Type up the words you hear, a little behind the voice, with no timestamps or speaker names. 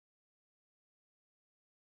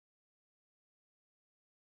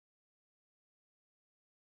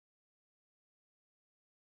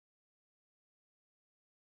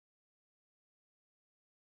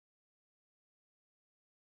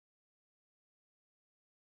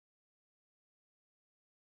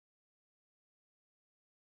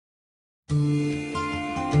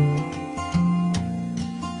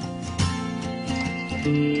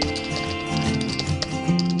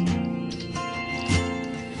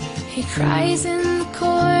He cries in the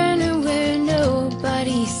corner where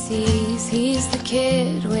nobody sees. He's the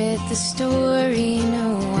kid with the story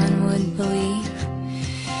no one would believe.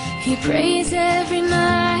 He prays every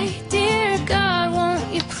night, dear God,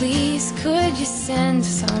 won't you please, could you send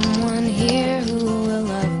someone here who will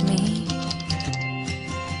love me?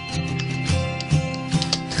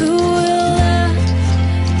 Who will love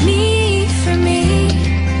me for me,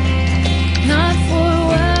 not for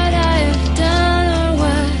what I have done or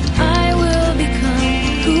what I will become.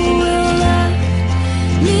 Who will love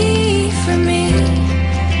me for me,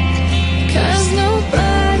 'cause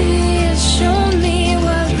nobody has shown me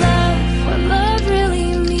what love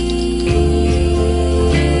really means,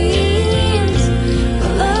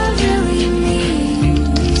 what love really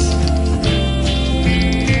means.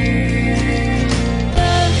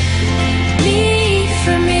 Love me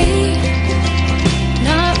for me,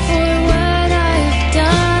 not for what I have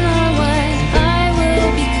done or what I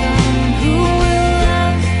will become. Who will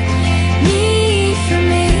love me for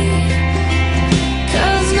me,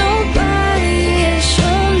 'cause nobody has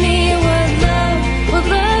shown me what love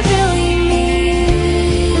really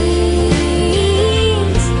means,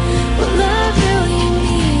 what love really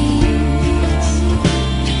means.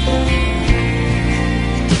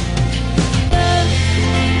 Love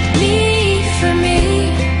me for me,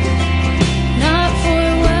 not for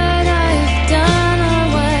what I have done or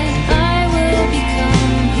what I will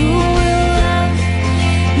become. Who will love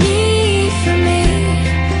me for me,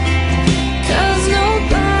 'cause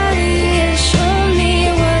nobody has shown me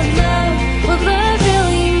what love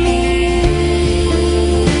really means.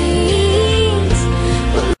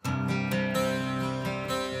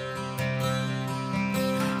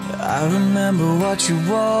 I remember what you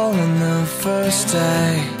wore on the first day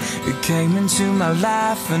you came into my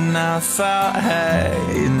life, and I thought, hey,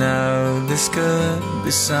 you know, this could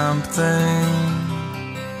be something.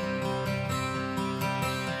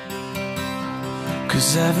 'Cause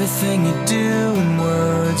everything you do and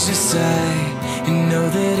words you say, you know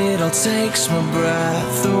that it all takes my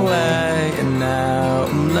breath away. And now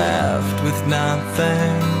I'm left with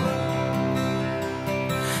nothing.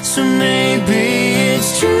 So maybe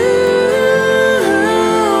it's true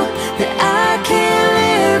that I can't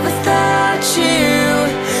live without you.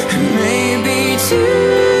 And maybe two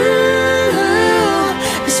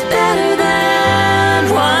is better than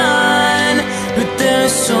one. But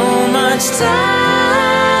there's so much time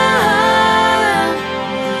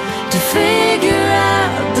to figure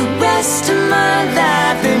out the rest of my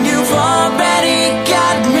life, and you've already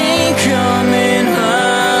got me coming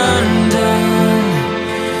undone.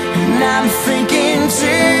 And I'm thinking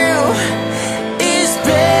two is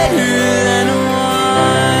better than one.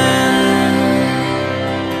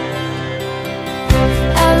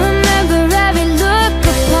 I remember every look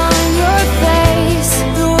upon your face,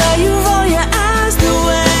 The way you roll your eyes, the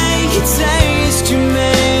way you taste, you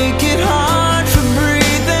make it hard for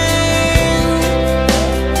breathing.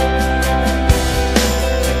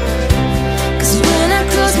 'cause when I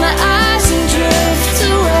close my eyes and drift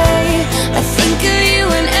away, I think of you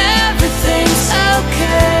and everything's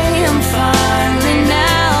okay. I'm finally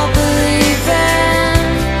now believing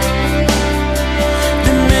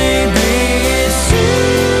Then maybe it's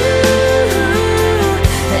true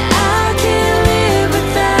that I can't live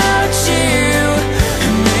without you.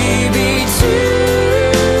 and maybe two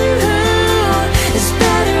It's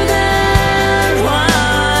better than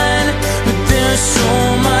one. But there's so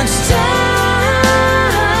much time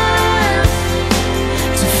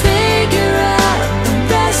to figure out the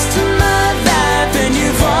rest of my life, and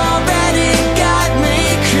you've already got me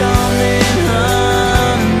coming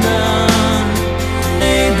undone.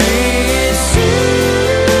 Maybe it's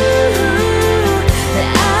true that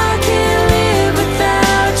I can't live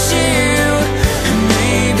without you. and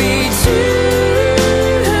maybe two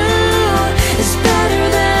It's better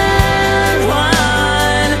than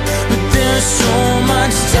one. But there's so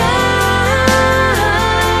much time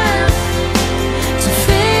to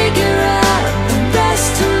figure out the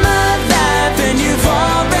rest of my life, and you've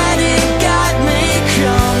already got me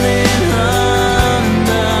coming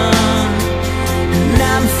undone. And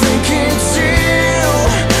I'm thinking two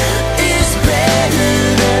is better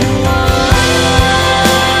than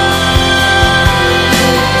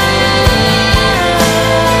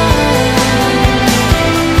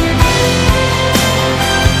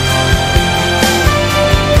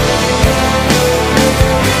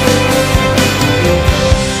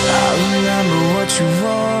I remember what you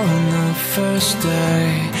wore on the first day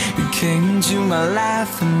you came into my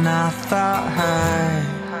life, and I thought, hey,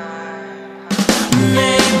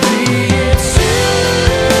 maybe it's true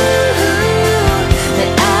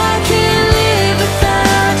that I can't live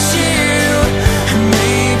without you.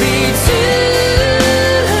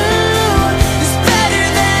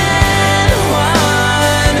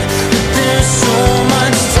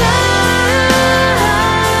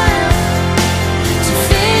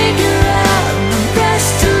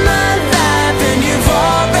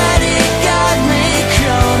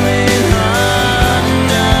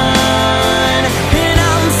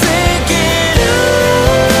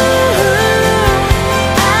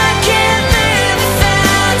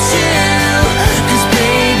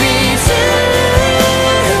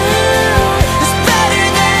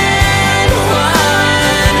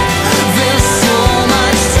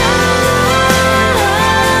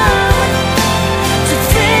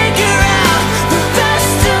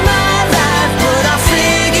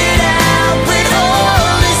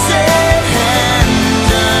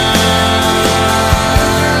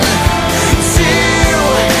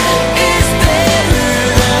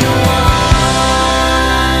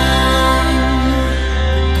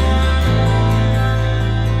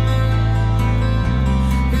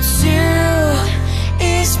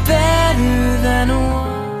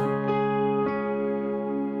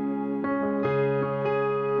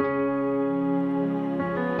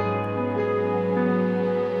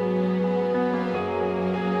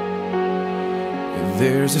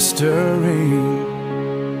 There's a stirring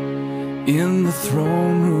in the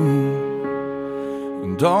throne room,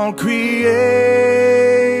 and all creation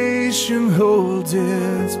holds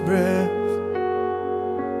its breath,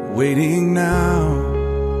 waiting now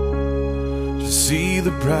to see the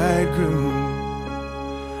bridegroom,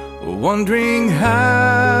 wondering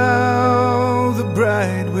how the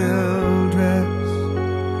bride will dress.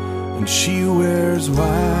 And she wears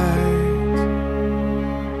white,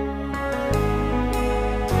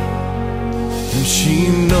 and she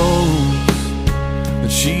knows that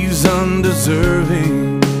she's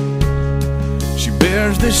undeserving. She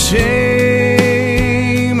bears the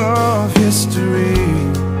shame of history,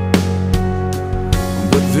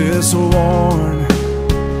 but this worn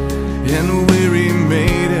and weary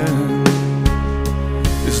maiden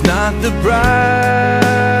is not the bride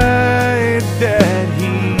that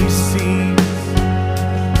he sees.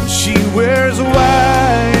 She wears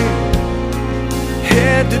white,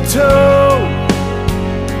 head to toe,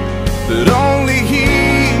 but only he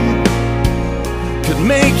could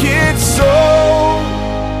make it so.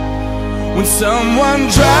 When someone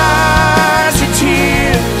dries your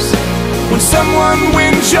tears, when someone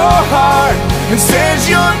wins your heart and says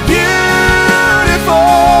you're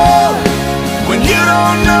beautiful, when you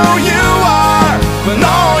don't know you are, when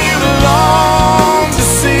all you long to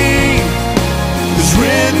see is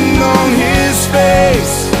written on his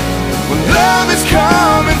face, when love has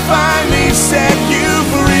come and finally set you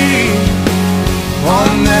free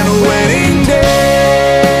on that wedding day.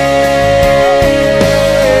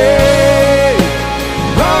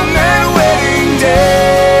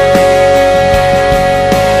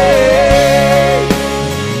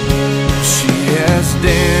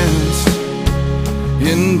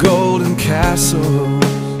 And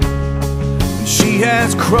she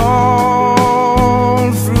has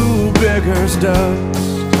crawled through beggar's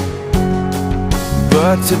dust,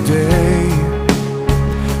 but today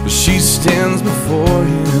she stands before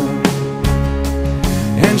him,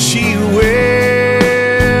 and she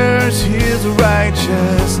wears his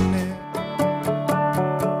righteousness.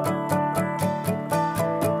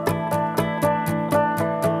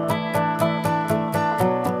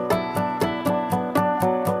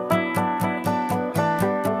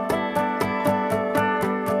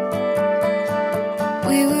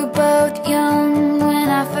 We were both young when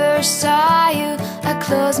I first saw you. I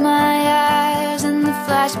close my eyes and the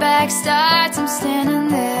flashback starts. I'm standing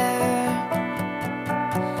there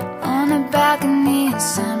on a balcony in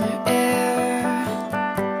summer air.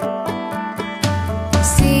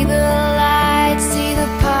 See the lights, see the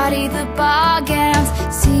party, the ball gowns.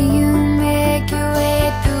 See you make your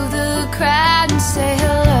way through the crowd and say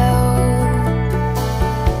hello.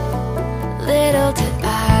 Little did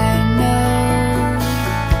I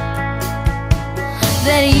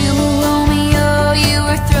that you were Romeo, you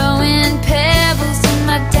were throwing pebbles, and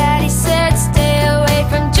my daddy said stay away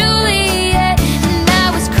from Juliet. And I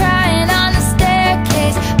was crying on the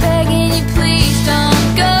staircase,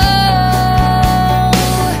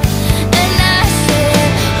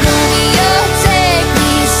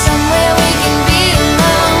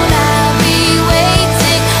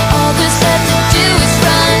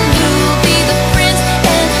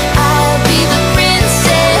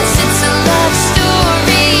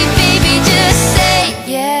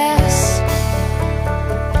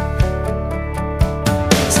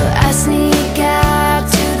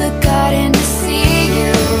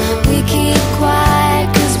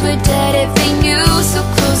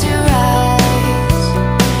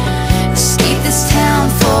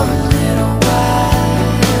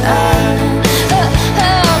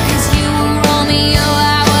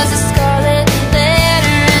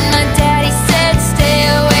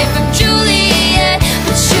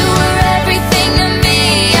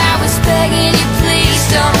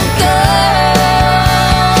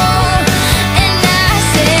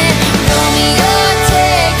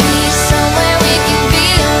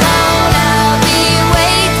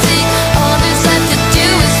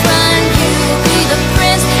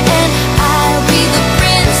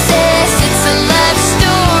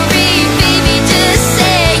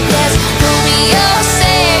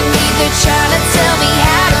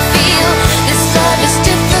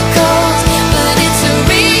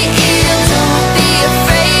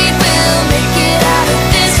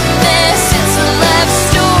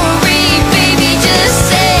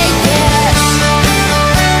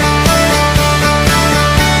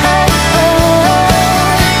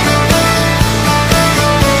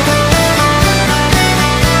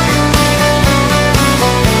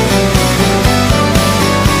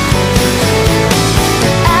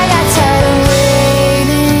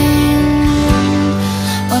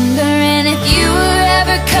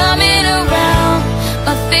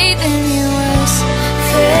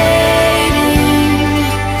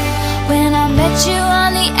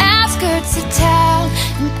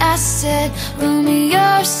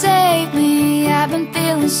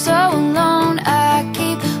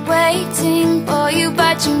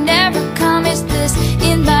 but you never come. Is this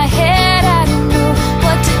in my head? I don't know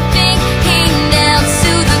what to think. He knelt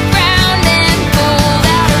to the ground and pulled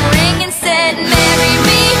out a ring and said, marry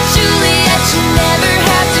me, Juliet, you never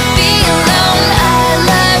have to be alone. I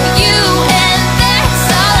love you and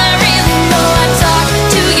that's all I really know. I talked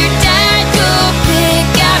to your dad, go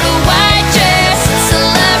pick out a white dress. It's a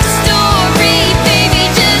love story,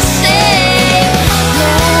 baby, just say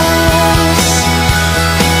yes.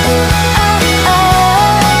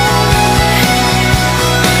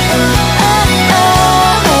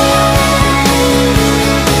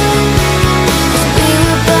 We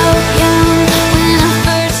were both young when I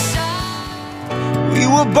first saw. We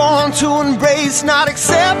were born to embrace, not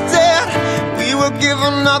accepted. We were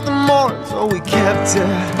given nothing more, so we kept it.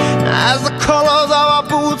 As the colors of our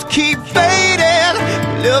boots keep fading,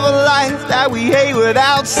 we live a life that we hate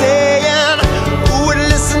without saying. Who would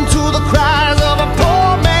listen to the cries of a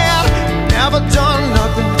poor man? Never done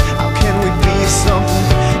nothing, how can we be something?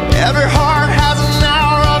 Every heart has an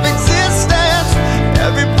hour of existence.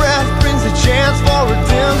 Every breath brings a chance for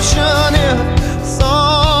redemption. If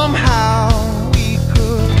somehow we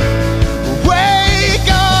could wake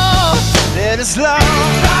up, let us love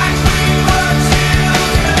like we were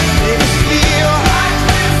children. Let us feel like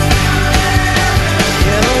we're still living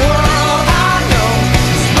in a world I know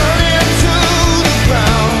is burning to the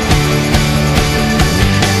ground.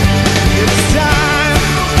 Give us time,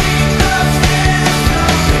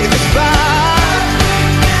 take us back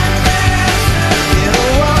in a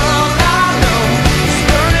world I know is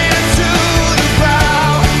burning to the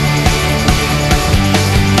ground.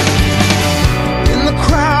 In the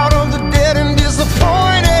crowd of the dead and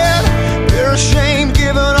disappointed, we're ashamed,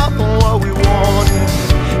 giving up on what we wanted.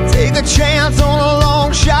 Take a chance on a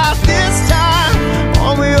long shot this time.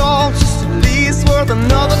 Aren't we all just at least worth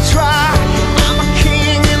another try? I'm a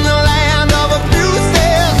king in the land of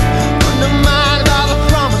abuses, undermined by the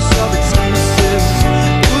promise of excuses.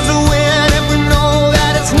 Who's to win if we know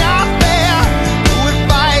that it's not fair? Who would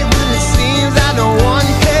fight when it seems that no one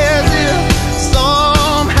cares? If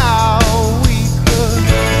somehow we could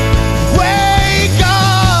wake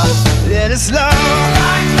up, let us love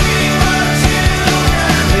like we were children.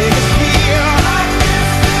 Make us feel like we're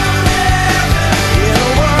still living in a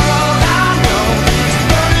world I know is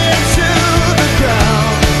burning to the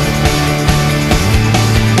ground.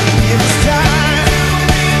 Give us time,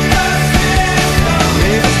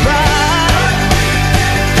 make us back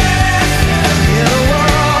in a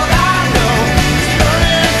world I know is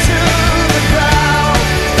burning to the ground.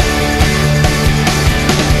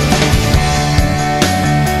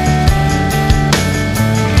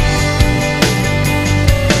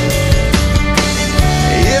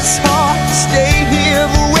 It's hard to stay here,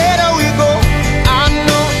 but where do we go? I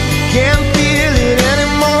know, can't feel it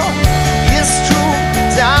anymore. It's true,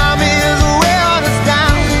 time is wearing us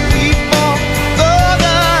down. We fall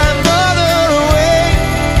further and further away,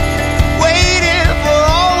 waiting for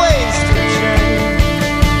always to change.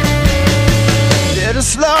 Let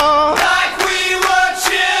us love like we were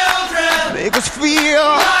children. Make us feel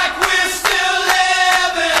like we're still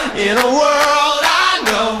living in a world I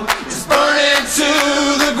know is burning to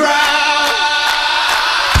the ground.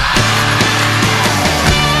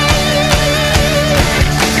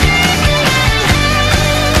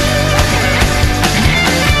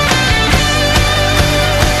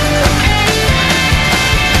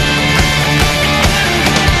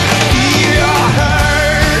 You're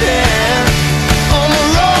hurting on the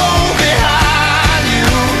road behind you.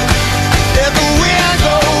 Let the wind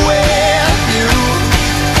go with you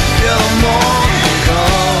till the morning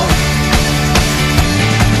comes.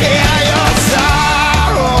 Yeah, your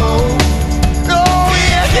sorrow, no,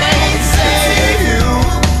 it can't save you.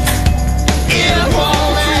 It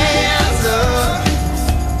won't answer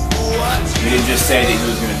what He didn't just say that he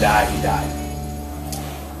was going to die, he died.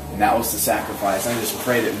 And that was the sacrifice. I just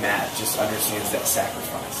pray that Matt just understands that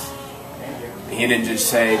sacrifice. He didn't just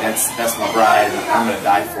say, that's my bride, I'm going to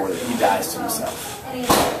die for it. He dies to himself. And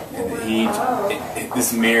that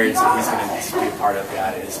this marriage that he's going to be a part of,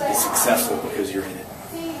 God, is successful because you're in it.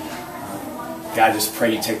 God, I just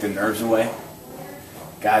pray you take the nerves away.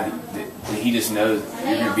 God, that he just knows that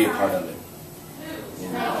you're going to be a part of it.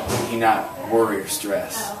 He not worry or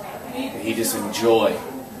stress. That he just enjoy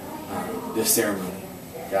this ceremony.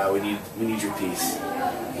 God, we need your peace,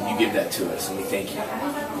 and you give that to us, and we thank you.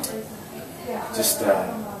 Just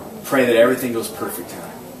pray that everything goes perfect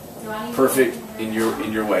tonight, perfect in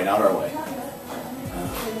your way, not our way.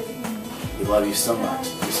 We love you so much.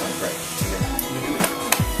 We so pray.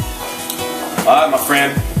 All right, my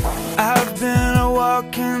friend. I've been a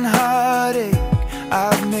walking heartache.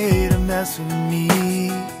 I've made a mess of me.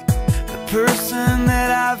 person that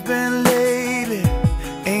I've been lately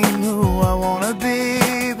ain't who I wanna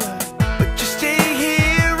be, but you stay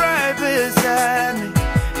here right beside me.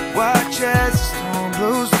 Watch as the storm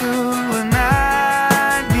blows through and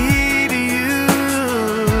I need you.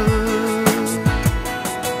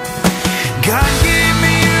 God gave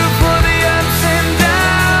me you for the ups and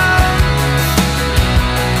downs.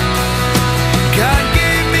 God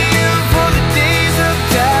gave me you for the days of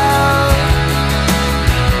doubt.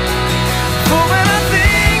 For when I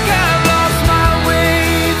think I've lost my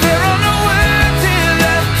way, there are no words here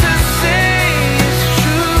left to say it's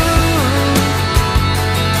true.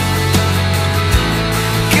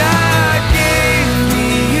 God gave me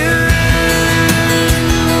you.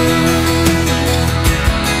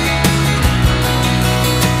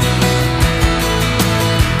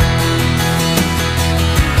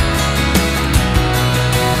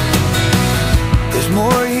 There's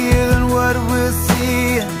more here than what we're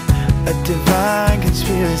seeing, a divine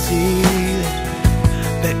conspiracy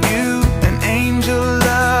that you, an angel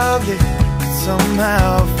lovely, could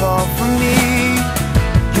somehow fall for me.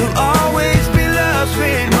 You'll always be love's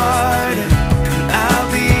great martyr, and I'll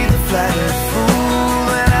be the flattered fool,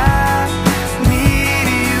 and I need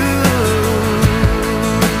you.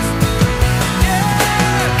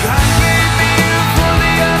 God gave me you for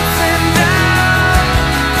the ups and downs.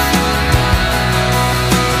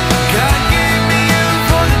 God gave me you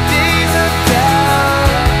for the days of doubt.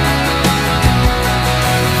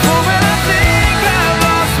 For when I think I've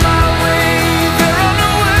lost my way, there are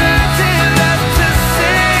no words here left to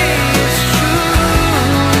say it's true.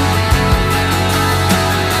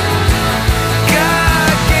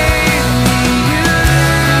 God gave me you.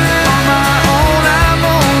 On my own I'm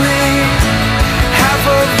only half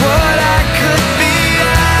of what I could be.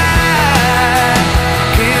 I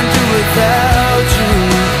can't do without you.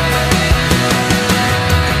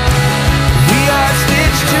 We are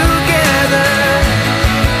stitched together,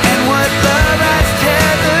 and what love has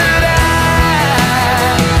tethered, I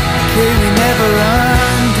pray we never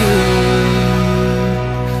undo.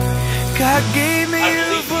 God gave me I you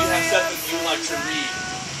believe for you have the something you would like to read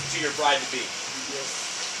to your bride-to-be.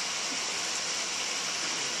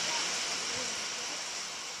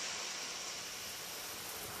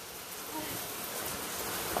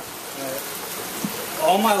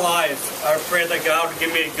 All my life, I prayed that God would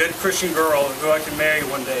give me a good Christian girl who I could marry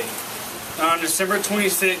one day. And on December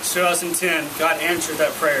 26, 2010, God answered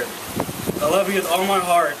that prayer. I love you with all my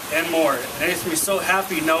heart and more. And it makes me so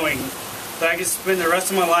happy knowing that I can spend the rest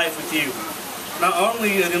of my life with you. Not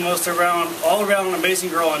only are you the most all-around amazing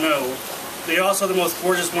girl I know, but you're also the most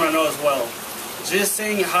gorgeous one I know as well. Just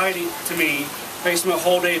saying hi to me makes my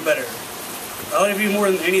whole day better. I love you more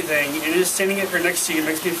than anything, and just standing up here next to you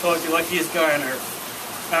makes me feel like the luckiest guy on earth.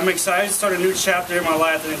 I'm excited to start a new chapter in my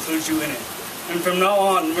life that includes you in it. And from now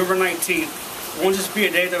on, November 19th, it won't just be a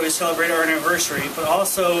day that we celebrate our anniversary, but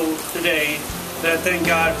also the day that I thank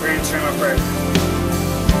God for answering my prayer.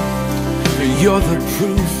 You're the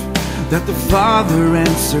proof that the Father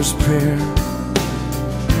answers prayer.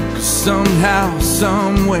 'Cause somehow,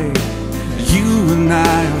 someway, you and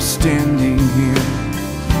I are standing here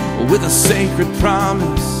with a sacred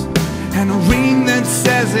promise and a ring that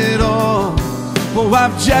says it all. Oh,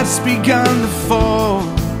 I've just begun to fall,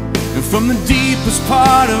 and from the deepest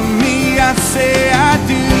part of me I say I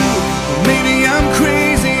do. Maybe I'm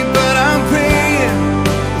crazy, but I'm praying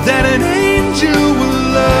that an angel will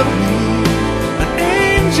love me. An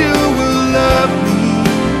angel will love me.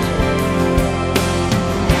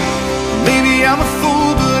 Maybe I'm a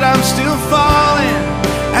fool, but I'm still falling,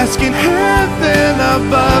 asking heaven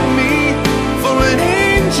above me for an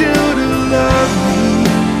angel to love me.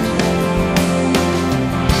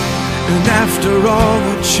 And after all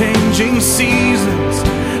the changing seasons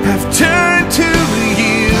have turned to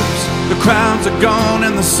years, the crowds are gone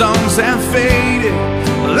and the songs have faded,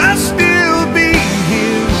 well, I'll still be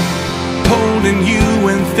here, holding you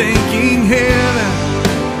and thanking heaven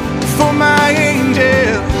for my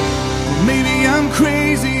angel. Maybe I'm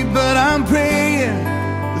crazy, but I'm praying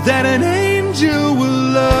that an angel will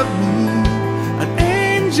love me. An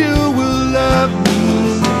angel will love me.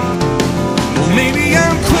 Maybe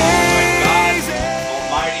I'm crazy.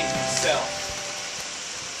 Almighty Himself,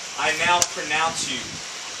 I now pronounce you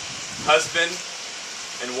husband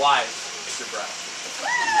and wife, Mr. Brown.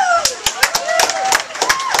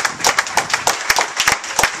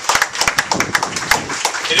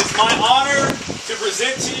 It is my honor to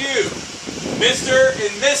present to you Mr.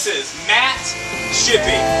 and Mrs. Matt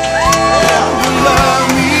Shippey. Love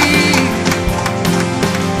me.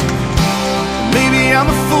 Maybe I'm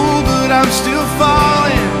a fool, but I'm still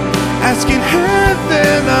falling, asking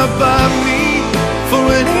heaven not by me, for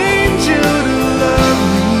an angel to love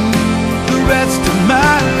me the rest of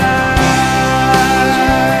my life,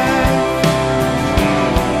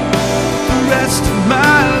 the rest of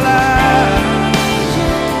my life,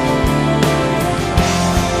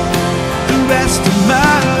 the rest of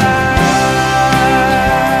my life,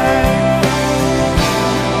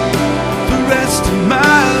 the rest of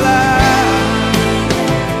my life.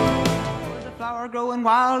 The flower growing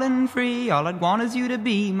wild and free, all I'd want is you to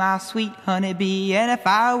be my sweet honeybee. And if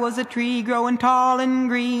I was a tree growing tall and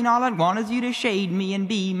green, all I'd want is you to shade me and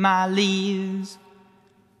be my leaves.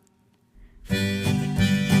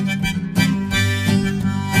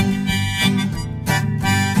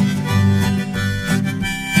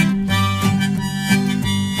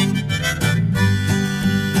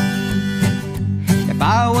 If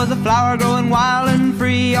I was a flower growing wild and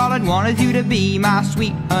free, all I'd want is you to be my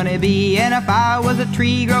sweet honeybee. And if I was a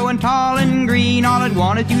tree growing tall and green, all I'd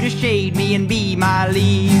want is you to shade me and be my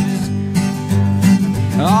leaves.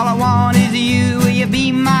 All I want is you, will you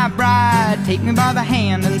be my bride? Take me by the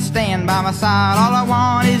hand and stand by my side. All I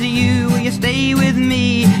want is you, will you stay with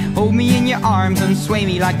me? Hold me in your arms and sway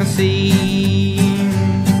me like the sea.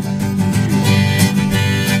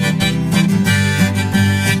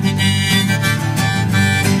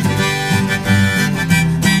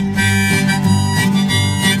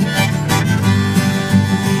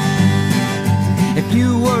 If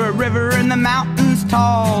you were a river in the mountains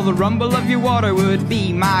tall, the rumble of your water would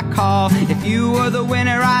be my call. If you were the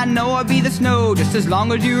winter, I know I'd be the snow, just as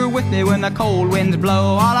long as you were with me when the cold winds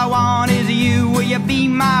blow. All I want is you, will you be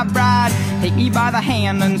my bride? Take me by the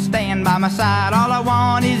hand and stand by my side. All I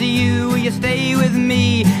want is you, will you stay with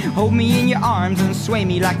me? Hold me in your arms and sway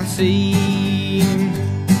me like the sea.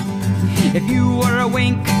 If you were a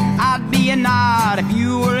wink, I'd be a nod. If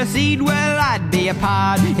you were a seed, well, I'd be a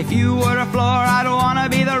pod. If you were a floor, I'd wanna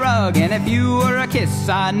be the rug. And if you were a kiss,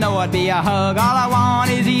 I know I'd be a hug. All I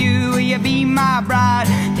want is you, will you be my bride?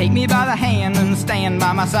 Take me by the hand and stand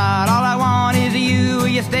by my side. All I want is you, will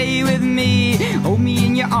you stay with me? Hold me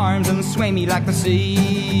in your arms and sway me like the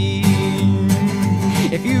sea.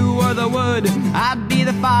 If you were the wood, I'd be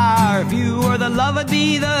the fire. If you were the love, I'd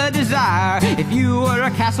be the desire. If you were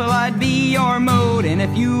a castle, I'd be your moat. And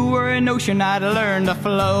if you were an ocean, I'd learn to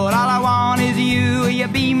float. All I want is you, will you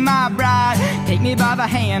be my bride? Take me by the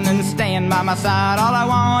hand and stand by my side. All I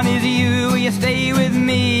want is you, will you stay with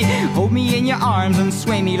me? Hold me in your arms and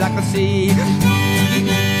sway me like the sea.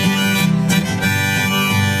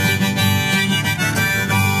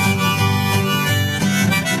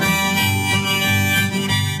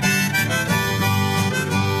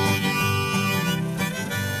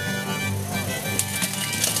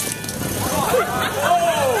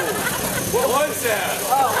 What was that?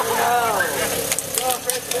 Oh, no. Oh,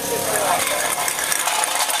 Fred, this is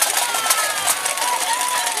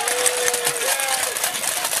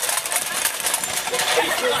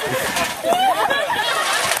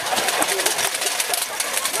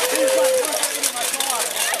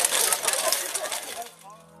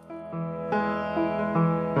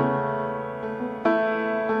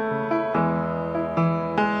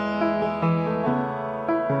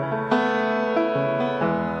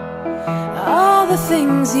all the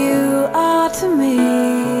things you are to me,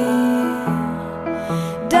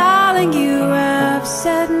 darling, you have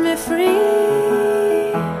set me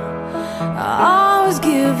free. I'll always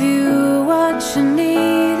give you what you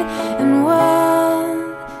need and what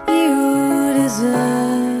you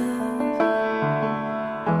deserve.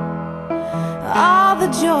 All the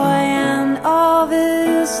joy and all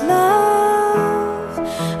this love,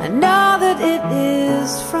 I know that it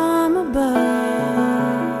is from above.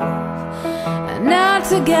 Now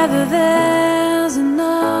together there